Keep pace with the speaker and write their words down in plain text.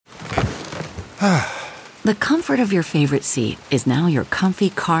The comfort of your favorite seat is now your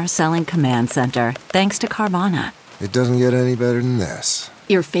comfy car-selling command center, thanks to Carvana. It doesn't get any better than this.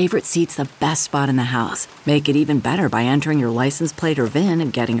 Your favorite seat's the best spot in the house. Make it even better by entering your license plate or VIN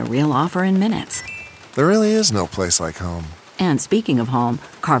and getting a real offer in minutes. There really is no place like home. And speaking of home,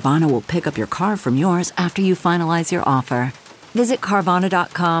 Carvana will pick up your car from yours after you finalize your offer. Visit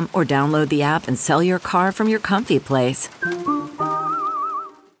Carvana.com or download the app and sell your car from your comfy place.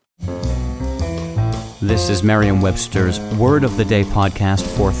 This is Merriam-Webster's Word of the Day podcast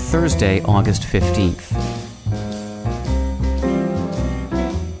for Thursday, August 15th.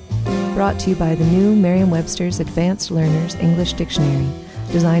 Brought to you by the new Merriam-Webster's Advanced Learners English Dictionary,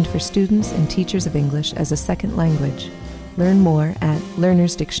 designed for students and teachers of English as a second language. Learn more at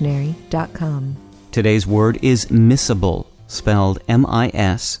learnersdictionary.com. Today's word is miscible, spelled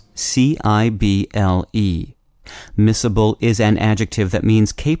M-I-S-C-I-B-L-E. Miscible is an adjective that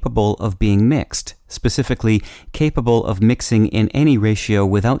means capable of being mixed, specifically capable of mixing in any ratio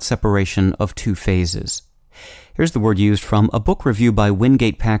without separation of two phases. Here's the word used from a book review by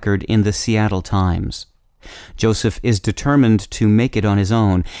Wingate Packard in the Seattle Times. Joseph is determined to make it on his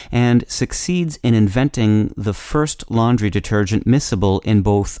own and succeeds in inventing the first laundry detergent miscible in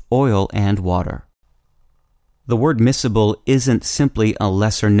both oil and water. The word miscible isn't simply a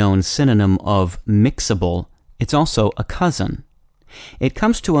lesser-known synonym of mixable, it's also a cousin. It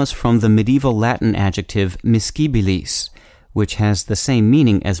comes to us from the medieval Latin adjective miscibilis, which has the same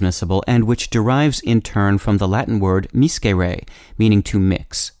meaning as miscible and which derives in turn from the Latin word miscēre, meaning to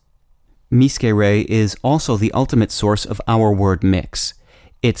mix. Miscēre is also the ultimate source of our word mix.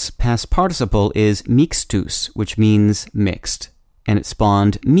 Its past participle is mixtus, which means mixed, and it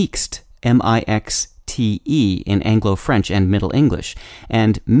spawned mixte, M-I-X-T-E, in Anglo-French and Middle English,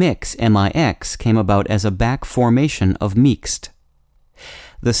 and mix, M-I-X, came about as a back formation of mixte.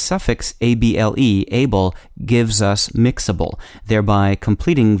 The suffix able, able, gives us mixable, thereby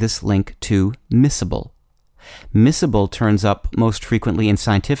completing this link to miscible. Miscible turns up most frequently in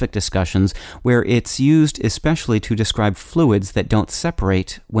scientific discussions, where it's used especially to describe fluids that don't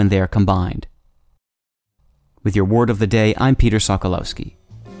separate when they are combined. With your word of the day, I'm Peter Sokolowski.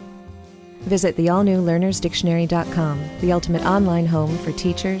 Visit the all-new learnersdictionary.com, the ultimate online home for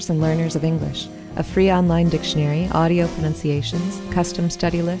teachers and learners of English. A free online dictionary, audio pronunciations, custom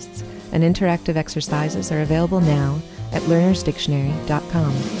study lists, and interactive exercises are available now at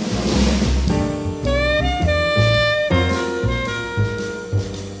learnersdictionary.com.